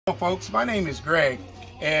Hello folks, my name is Greg,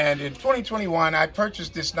 and in 2021 I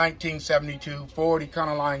purchased this 1972 Ford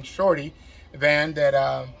Econoline Shorty van that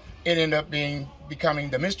it ended up becoming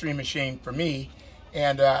the mystery machine for me.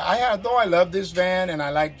 And though I love this van and I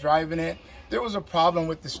like driving it, there was a problem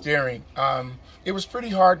with the steering. It was pretty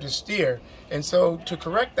hard to steer, and so to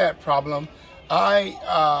correct that problem,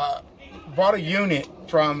 I bought a unit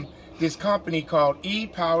from this company called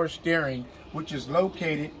E-Power Steering, which is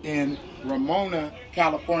located in Ramona,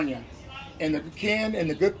 California. And Ken and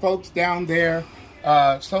the good folks down there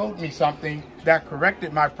sold me something that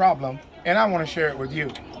corrected my problem, and I want to share it with you.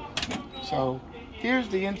 So here's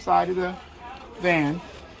the inside of the van,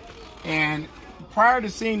 and prior to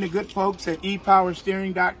seeing the good folks at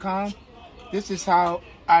epowersteering.com, this is how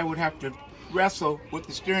I would have to wrestle with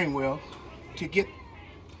the steering wheel to get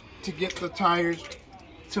the tires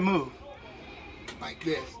to move like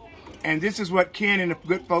this. And this is what Ken and the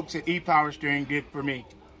good folks at E-Power Steering did for me.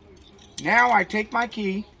 Now I take my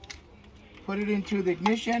key, put it into the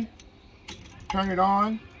ignition, turn it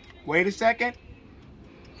on, wait a second,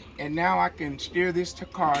 and now I can steer this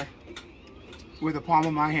car with the palm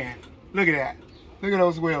of my hand. Look at that. Look at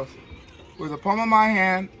those wheels. With the palm of my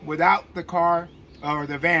hand, without the car or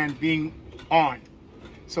the van being on.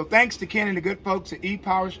 So thanks to Ken and the good folks at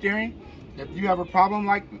E-Power Steering. If you have a problem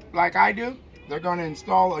like I do, they're going to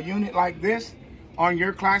install a unit like this on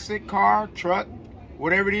your classic car, truck,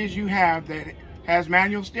 whatever it is you have that has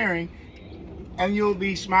manual steering, and you'll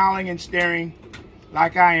be smiling and staring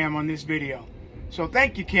like I am on this video. So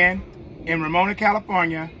thank you, Ken, in Ramona,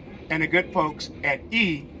 California, and the good folks at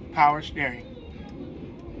E-Power Steering.